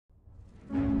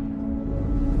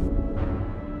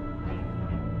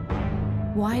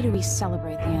Why do we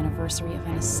celebrate the anniversary of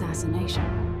an assassination?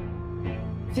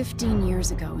 15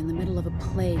 years ago, in the middle of a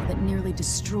plague that nearly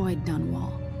destroyed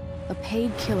Dunwall, a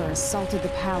paid killer assaulted the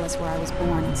palace where I was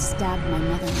born and stabbed my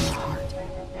mother in the heart.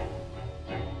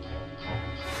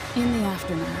 In the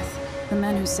aftermath, the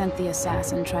men who sent the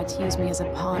assassin tried to use me as a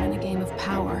pawn in a game of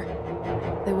power.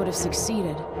 They would have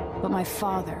succeeded, but my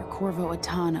father, Corvo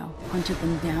Attano, hunted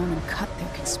them down and cut their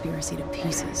conspiracy to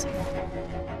pieces.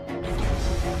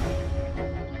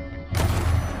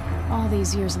 All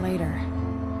these years later,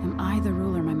 am I the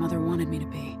ruler my mother wanted me to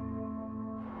be?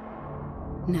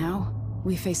 Now,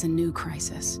 we face a new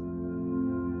crisis.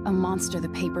 A monster the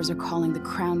papers are calling the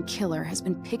Crown Killer has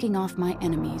been picking off my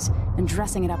enemies and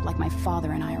dressing it up like my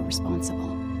father and I are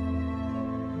responsible.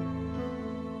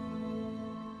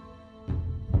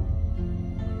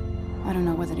 I don't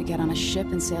know whether to get on a ship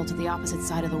and sail to the opposite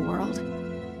side of the world,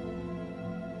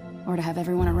 or to have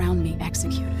everyone around me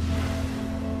executed.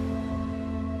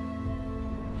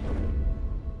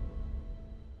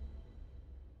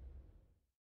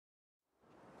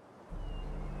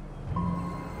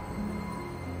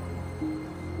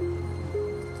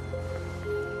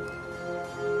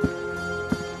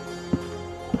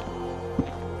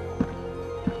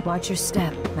 Watch your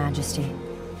step, Majesty.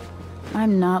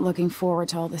 I'm not looking forward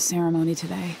to all the ceremony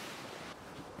today.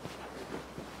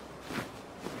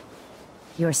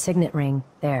 Your signet ring.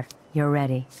 There. You're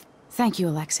ready. Thank you,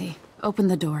 Alexei. Open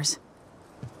the doors.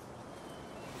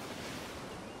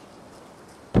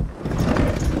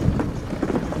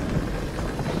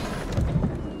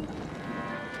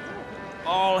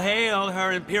 All hail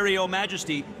Her Imperial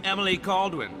Majesty, Emily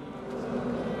Kaldwin.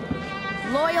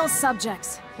 Loyal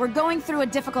subjects, we're going through a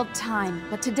difficult time,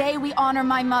 but today we honor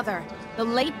my mother, the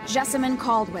late Jessamine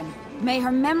Kaldwin. May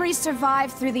her memory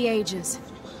survive through the ages.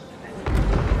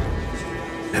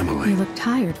 Emily. You look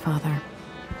tired, Father.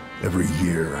 Every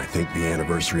year, I think the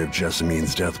anniversary of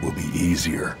Jessamine's death will be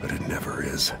easier, but it never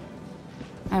is.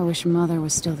 I wish Mother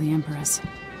was still the Empress.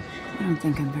 I don't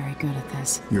think I'm very good at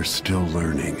this. You're still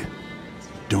learning.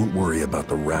 Don't worry about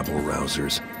the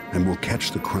rabble-rousers, and we'll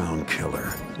catch the Crown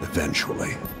Killer,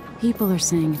 eventually. People are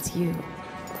saying it's you.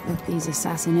 That these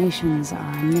assassinations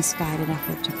are a misguided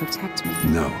effort to protect me.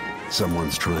 No.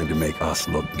 Someone's trying to make us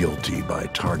look guilty by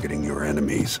targeting your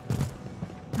enemies.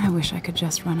 I wish I could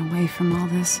just run away from all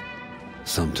this.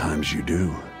 Sometimes you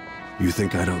do. You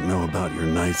think I don't know about your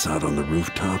nights out on the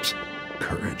rooftops?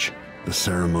 Courage. The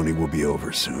ceremony will be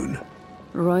over soon.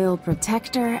 Royal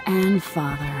Protector and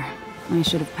Father. I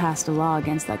should have passed a law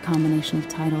against that combination of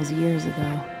titles years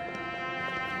ago.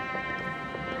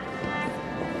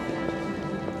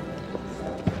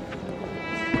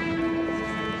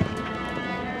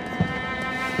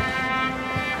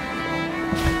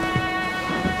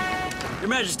 Your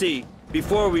Majesty,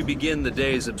 before we begin the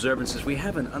day's observances, we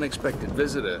have an unexpected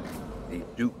visitor, the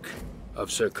Duke of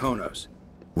Serkonos.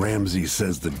 Ramsay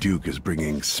says the Duke is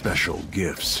bringing special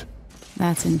gifts.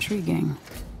 That's intriguing.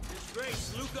 His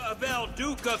Grace Luca Abel,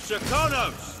 Duke of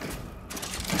Serkonos!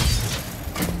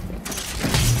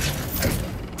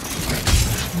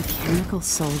 Mechanical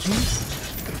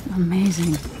soldiers?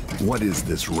 Amazing. What is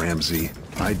this, Ramsay?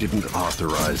 I didn't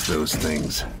authorize those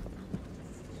things.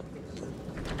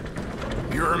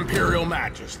 Your Imperial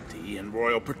Majesty and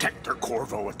Royal Protector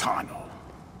Corvo Attano,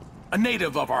 a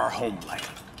native of our homeland.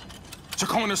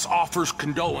 Serkonos offers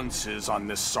condolences on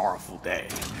this sorrowful day,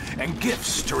 and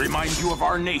gifts to remind you of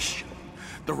our nation,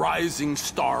 the rising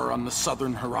star on the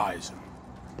southern horizon.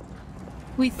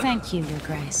 We thank you, Your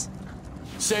Grace.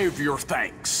 Save your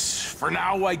thanks. For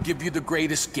now, I give you the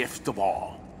greatest gift of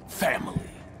all, family.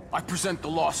 I present the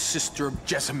lost sister of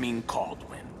Jessamine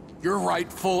Kaldwin, your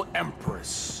rightful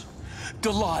Empress,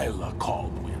 Delilah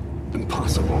Kaldwin.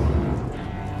 Impossible.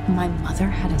 My mother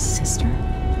had a sister?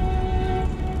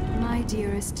 My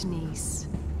dearest niece,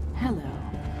 hello.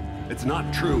 It's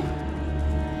not true.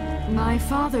 My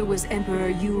father was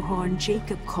Emperor Yuhorn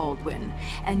Jacob Kaldwin,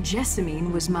 and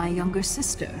Jessamine was my younger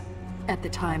sister. At the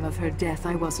time of her death,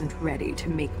 I wasn't ready to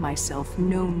make myself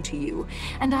known to you,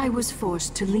 and I was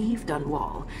forced to leave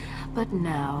Dunwall. But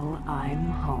now I'm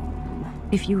home.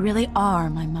 If you really are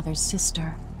my mother's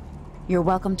sister, you're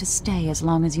welcome to stay as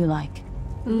long as you like.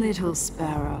 Little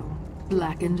sparrow,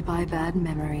 blackened by bad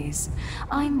memories,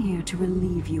 I'm here to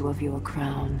relieve you of your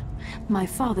crown. My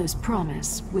father's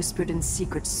promise, whispered in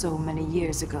secret so many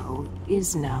years ago,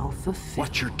 is now fulfilled.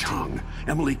 Watch your tongue.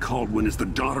 Emily Kaldwin is the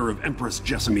daughter of Empress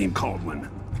Jessamine Kaldwin.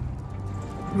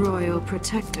 Royal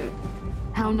Protector,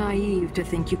 how naive to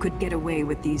think you could get away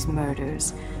with these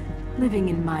murders. Living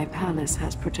in my palace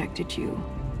has protected you,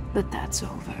 but that's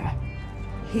over.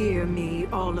 Hear me,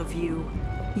 all of you.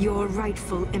 Your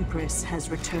rightful Empress has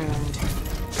returned.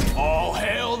 All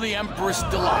hail the Empress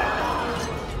Delilah,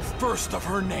 first of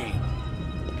her name.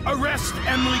 Arrest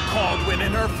Emily Caldwin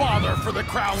and her father for the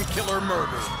Crown Killer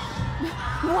murder.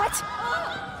 What?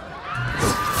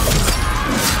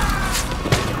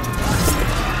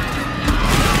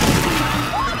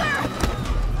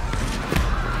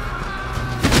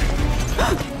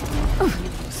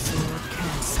 Sword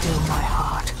can't still my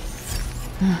heart.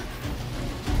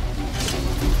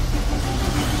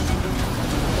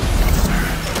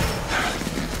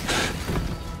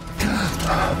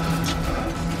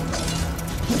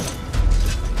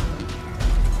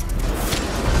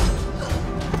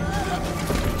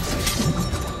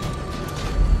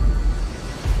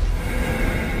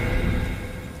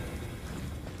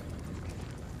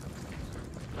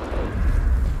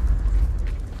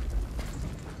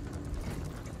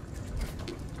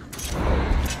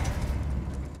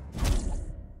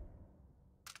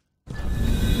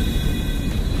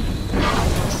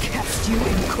 You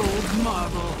in cold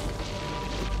marble.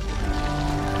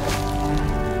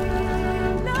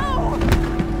 No!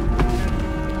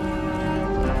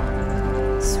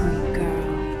 Sweet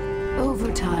girl,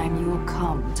 over time you will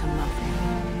come to love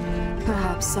me.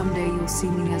 Perhaps someday you'll see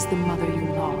me as the mother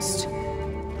you lost.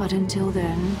 But until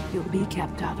then, you'll be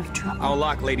kept out of trouble. I'll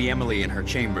lock Lady Emily in her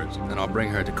chambers, then I'll bring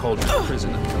her to Coldham's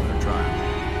prison until her trial.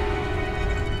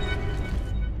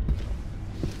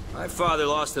 My father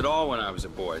lost it all when I was a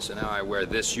boy, so now I wear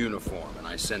this uniform, and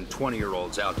I send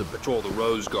 20-year-olds out to patrol the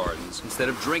rose gardens instead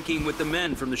of drinking with the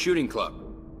men from the shooting club.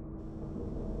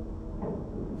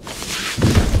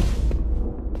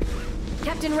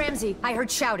 Captain Ramsey, I heard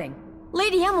shouting.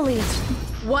 Lady Emily,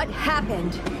 what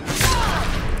happened?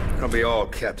 It'll be all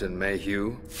Captain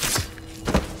Mayhew.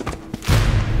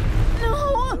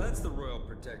 No! So that's the Royal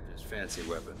Protector's fancy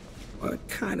weapon. What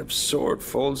kind of sword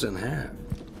folds in half?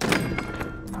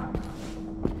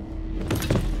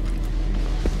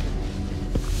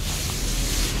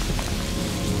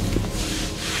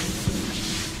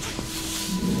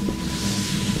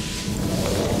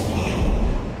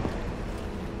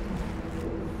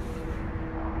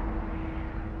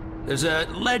 There's a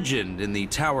legend in the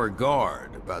Tower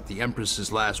Guard about the Empress's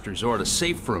last resort, a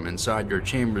safe room inside your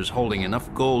chambers holding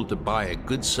enough gold to buy a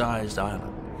good-sized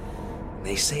island.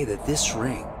 They say that this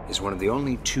ring is one of the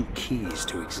only 2 keys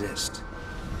to exist.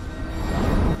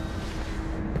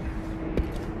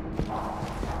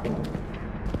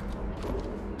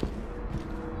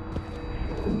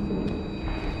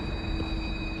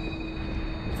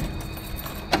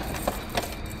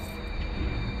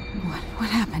 What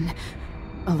happened?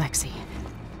 Alexei.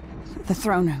 The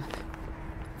throne room.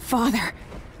 Father.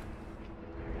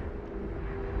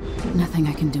 Nothing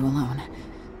I can do alone.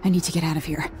 I need to get out of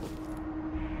here.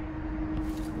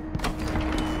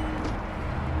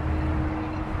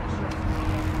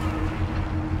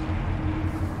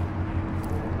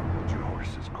 Your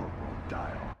horses, Corporal.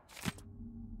 Dial.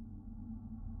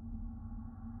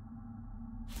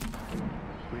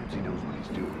 Ramsey knows what he's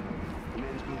doing. The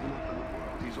man's moving up in the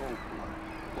world. He's old blood.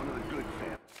 One of the good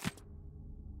families.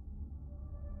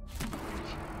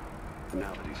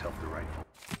 Now that he's helped the rightful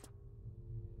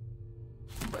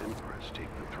Empress take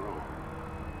the throne,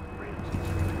 Ramsey's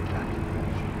going to attack the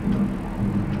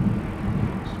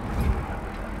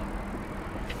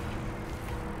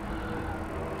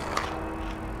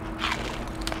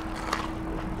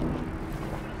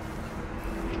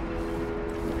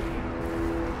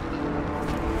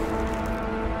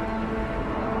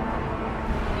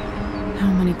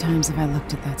How many times have I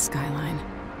looked at that skyline?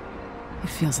 It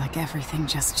feels like everything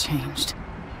just changed.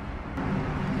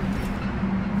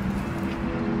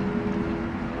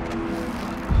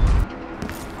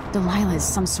 Delilah is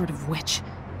some sort of witch.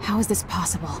 How is this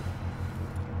possible?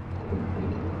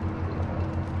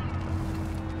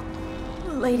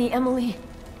 Lady Emily,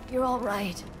 you're all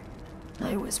right.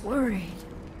 I was worried.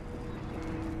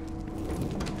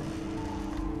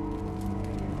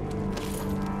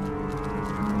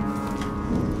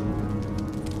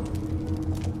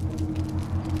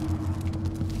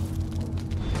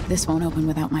 This won't open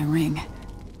without my ring.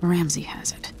 Ramsey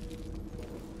has it.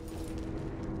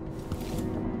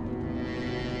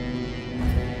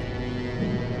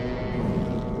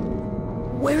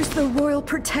 Where's the Royal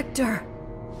Protector?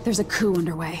 There's a coup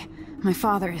underway. My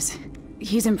father is...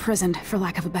 he's imprisoned, for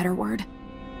lack of a better word.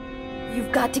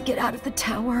 You've got to get out of the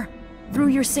tower. Through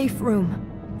your safe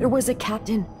room. There was a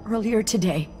captain earlier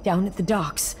today, down at the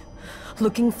docks.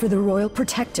 Looking for the Royal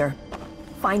Protector.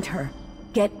 Find her.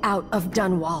 Get out of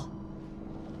Dunwall.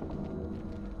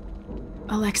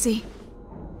 Alexei,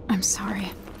 I'm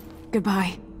sorry.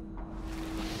 Goodbye.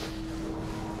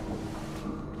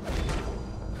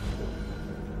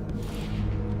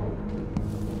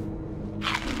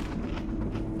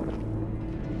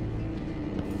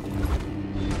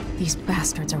 These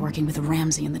bastards are working with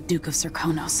Ramsay and the Duke of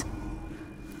Serkonos.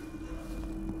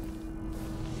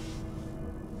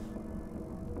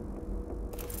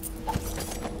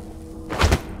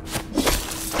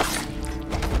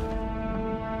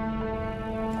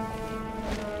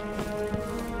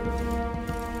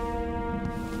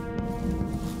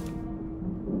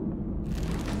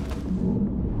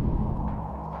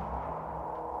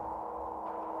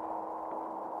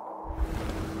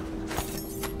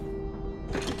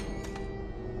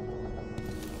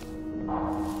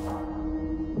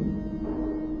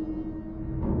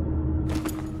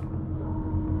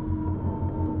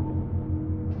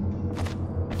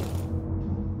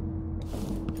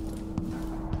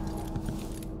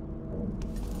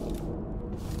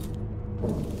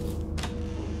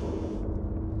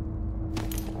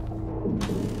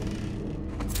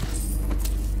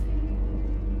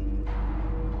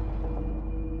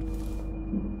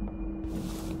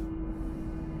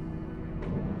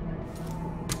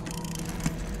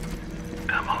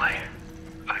 Emily,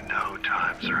 I know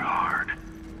times are hard.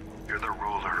 You're the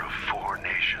ruler of 4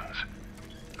 nations,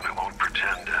 and I won't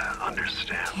pretend to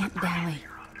understand the pressure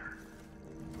you're under.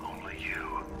 Only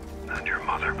you, and your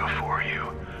mother before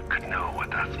you, could know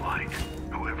what that's like.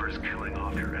 Whoever's killing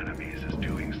off your enemies is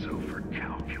doing so for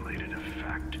calculated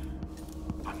effect,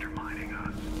 undermining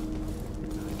us.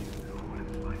 You know what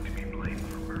it's like to be blamed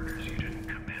for murders you didn't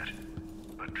commit,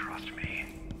 but trust me.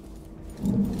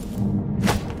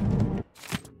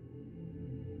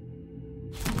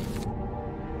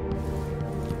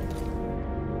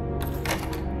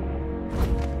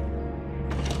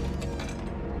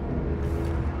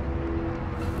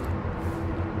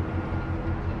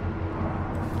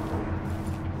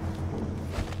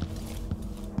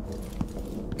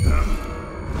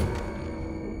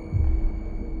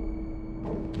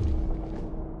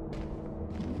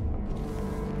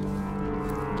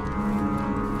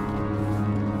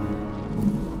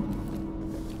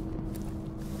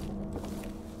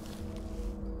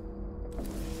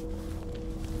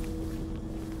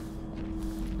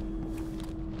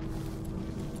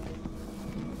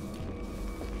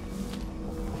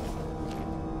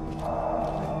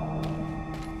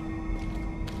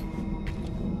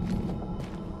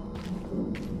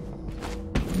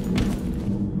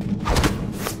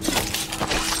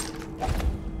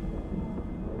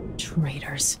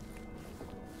 Traitors.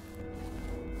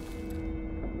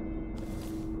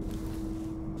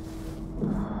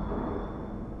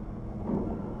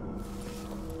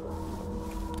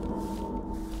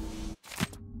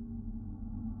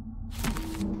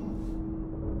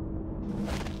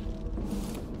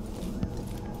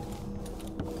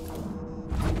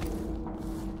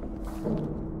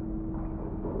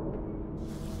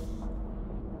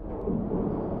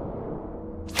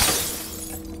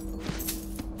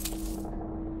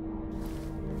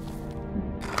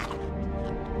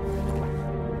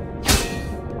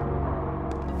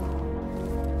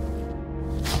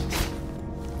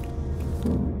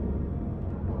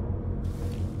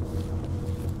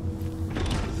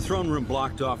 Throne room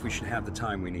blocked off, we should have the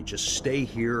time we need. Just stay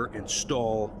here and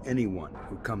stall anyone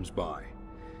who comes by.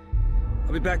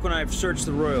 I'll be back when I've searched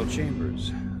the royal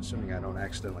chambers, assuming I don't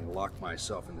accidentally lock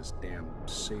myself in this damn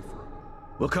safe room.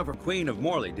 We'll cover Queen of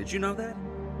Morley, did you know that?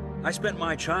 I spent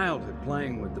my childhood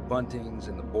playing with the Buntings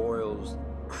and the Boyles,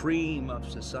 cream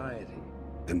of society.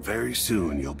 And very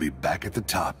soon you'll be back at the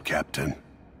top, Captain.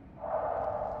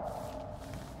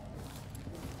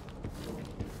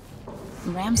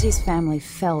 Ramsay's family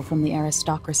fell from the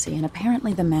aristocracy, and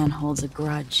apparently the man holds a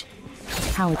grudge.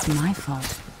 How it's my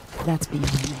fault, that's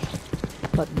beyond me.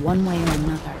 But one way or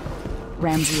another,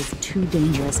 Ramsay is too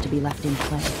dangerous to be left in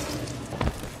play.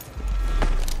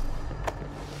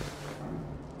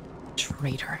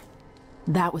 Traitor.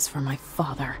 That was for my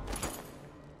father.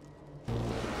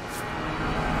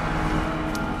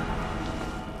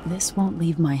 This won't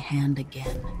leave my hand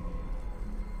again.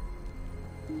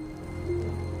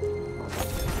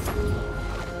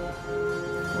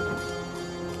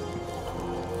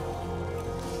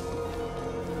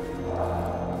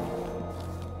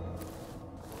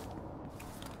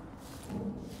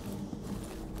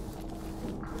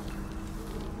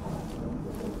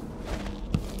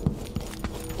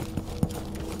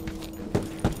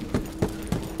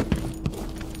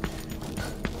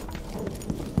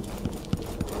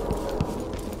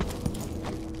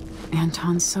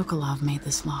 Anton Sokolov made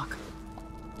this lock.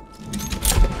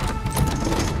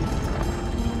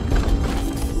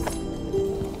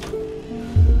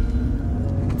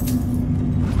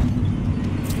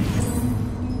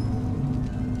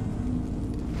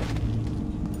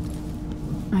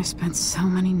 I spent so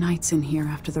many nights in here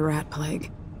after the rat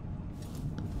plague.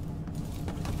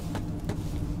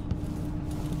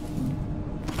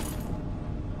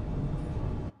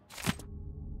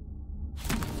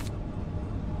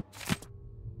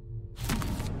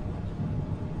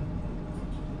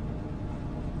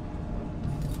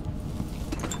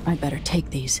 I better take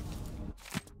these.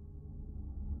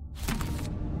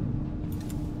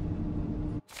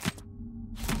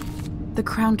 The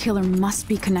Crown Killer must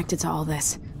be connected to all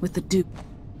this, with the Duke.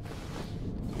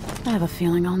 I have a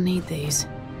feeling I'll need these.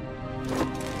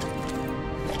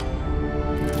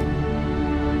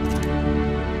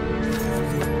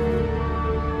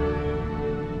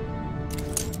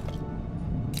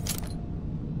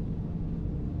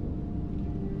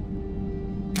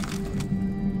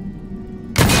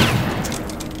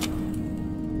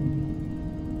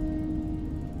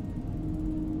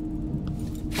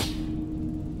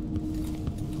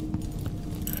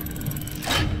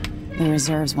 The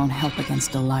reserves won't help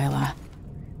against Delilah,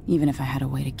 even if I had a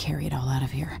way to carry it all out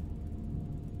of here.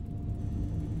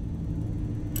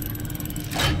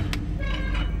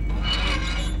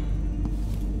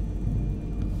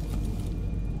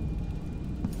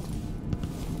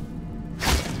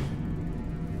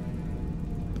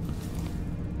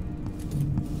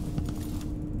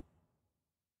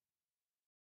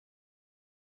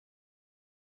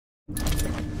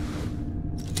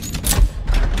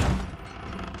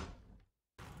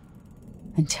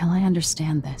 Until I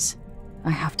understand this,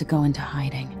 I have to go into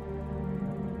hiding.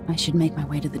 I should make my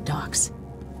way to the docks.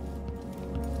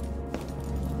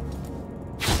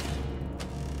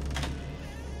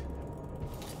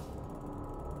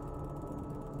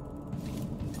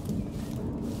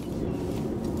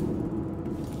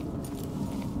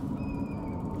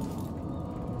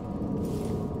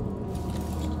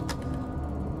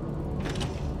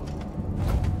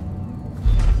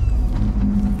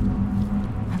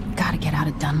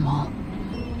 Dunwall.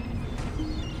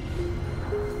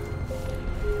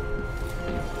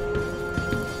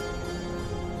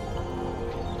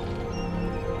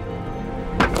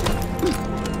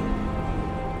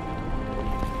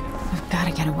 I've got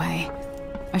to get away.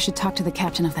 I should talk to the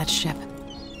captain of that ship.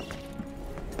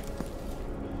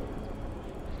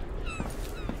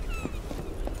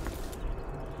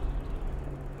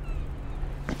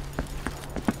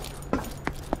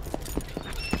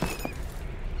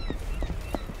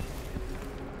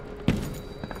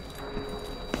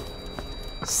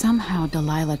 Somehow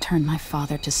Delilah turned my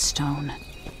father to stone.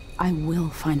 I will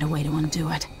find a way to undo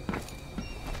it.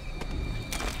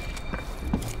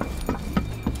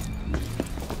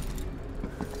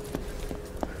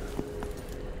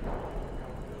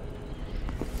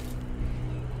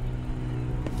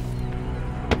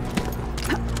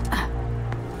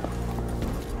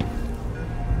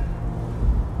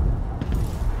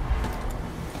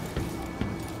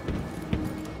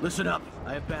 Listen up.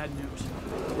 I have bad news.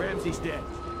 Ramsey's dead.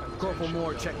 Corporal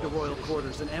Moore checked the royal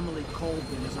quarters, and Emily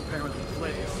Colvin is apparently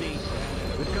fled the scene.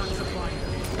 We've got to find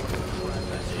her.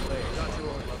 Got your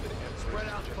order. Spread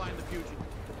out and find the fugitive.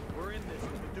 We're in this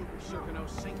with the Duke of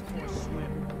Serkonos, sink or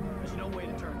swim. There's no way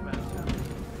to turn back now.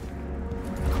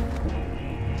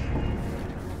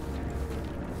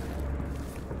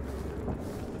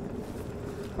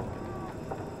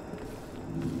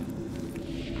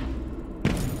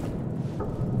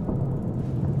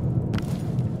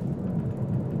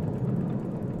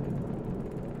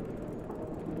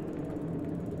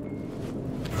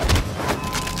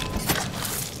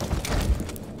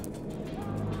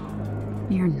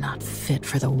 You're not fit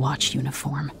for the Watch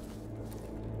uniform.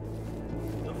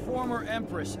 The former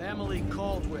Empress, Emily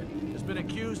Caldwin, has been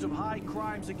accused of high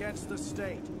crimes against the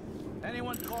state.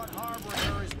 Anyone caught harboring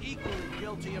her is equally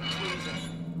guilty of treason.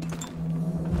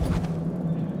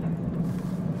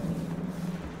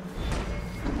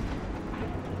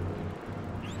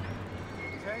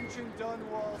 Attention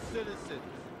Dunwall citizens.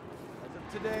 As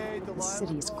of today, The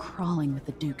city's crawling with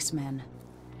the Duke's men.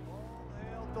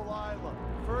 Hail Delilah,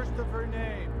 first of her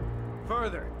name.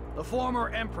 Further, the former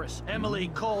Empress, Emily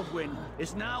Caldwin,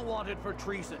 is now wanted for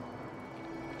treason.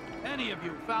 Any of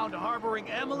you found harboring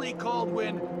Emily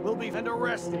Caldwin will be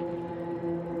arrested.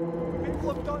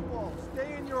 People of Dunwall,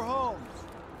 stay in your homes.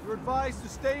 You're advised to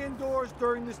stay indoors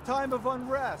during this time of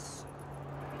unrest.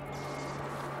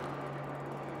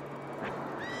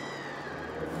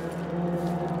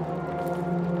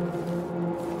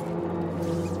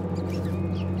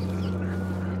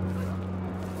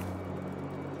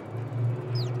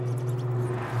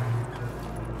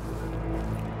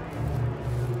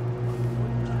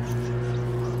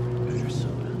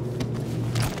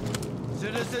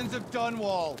 Citizens of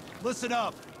Dunwall, listen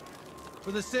up.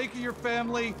 For the sake of your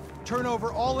family, turn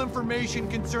over all information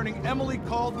concerning Emily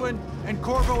Caldwin and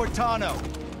Corvo Atano,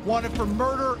 wanted for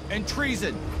murder and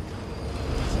treason.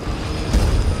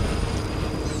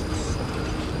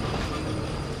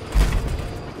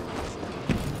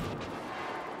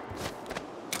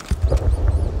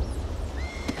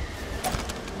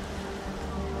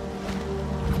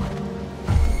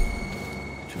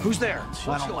 Who's there?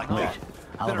 I don't like that.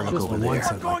 I'll have a look over there. We're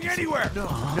not going anywhere!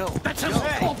 No. That's him!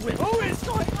 Caldwin! Who is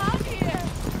going on here?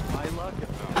 My luck.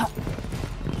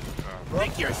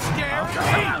 Think you're scared?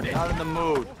 Around it! Not in the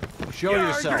mood. Show You're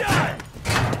yourself. done!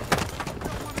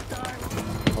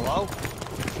 Hello?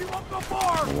 She won't go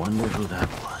far! I wonder who that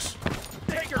was.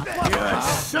 Take her You're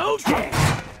so dead!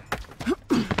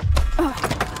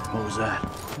 What was that?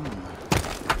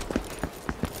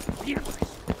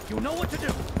 You know what to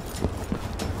do.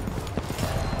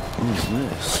 Who's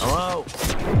this? Hello?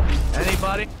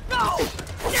 Anybody? No!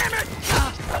 Damn it!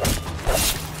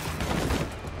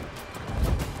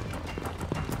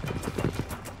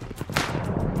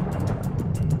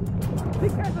 He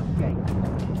can't escape!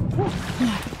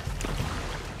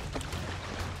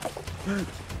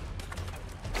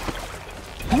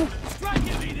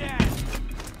 Striking me then!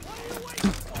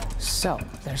 So,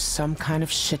 there's some kind of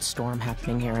shitstorm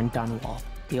happening here in Dunwall.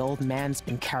 The old man's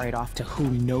been carried off to who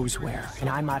knows where, and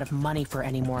I'm out of money for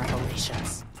any more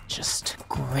operations. Just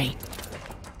great.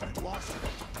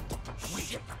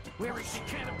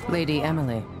 Lady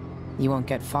Emily, you won't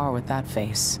get far with that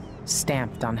face.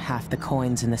 Stamped on half the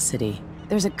coins in the city.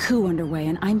 There's a coup underway,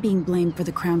 and I'm being blamed for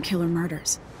the Crown Killer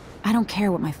murders. I don't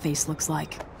care what my face looks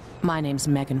like. My name's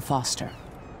Megan Foster.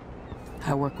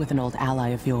 I work with an old ally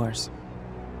of yours,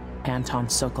 Anton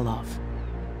Sokolov.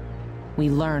 We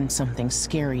learned something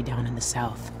scary down in the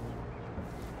south,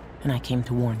 and I came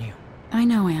to warn you. I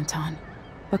know, Anton,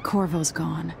 but Corvo's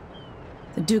gone.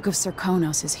 The Duke of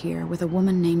Serkonos is here with a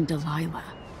woman named Delilah.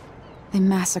 They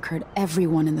massacred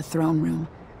everyone in the throne room.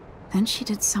 Then she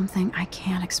did something I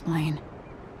can't explain.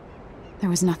 There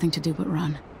was nothing to do but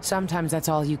run. Sometimes that's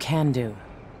all you can do.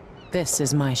 This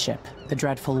is my ship, the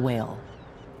Dreadful Whale.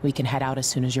 We can head out as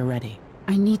soon as you're ready.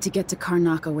 I need to get to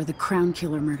Karnaca where the Crown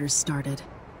Killer murders started.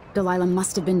 Delilah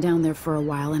must have been down there for a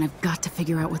while, and I've got to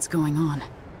figure out what's going on.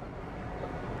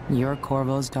 You're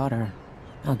Corvo's daughter.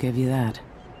 I'll give you that.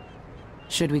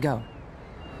 Should we go?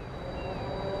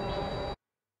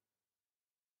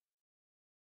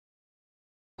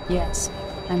 Yes,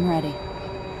 I'm ready.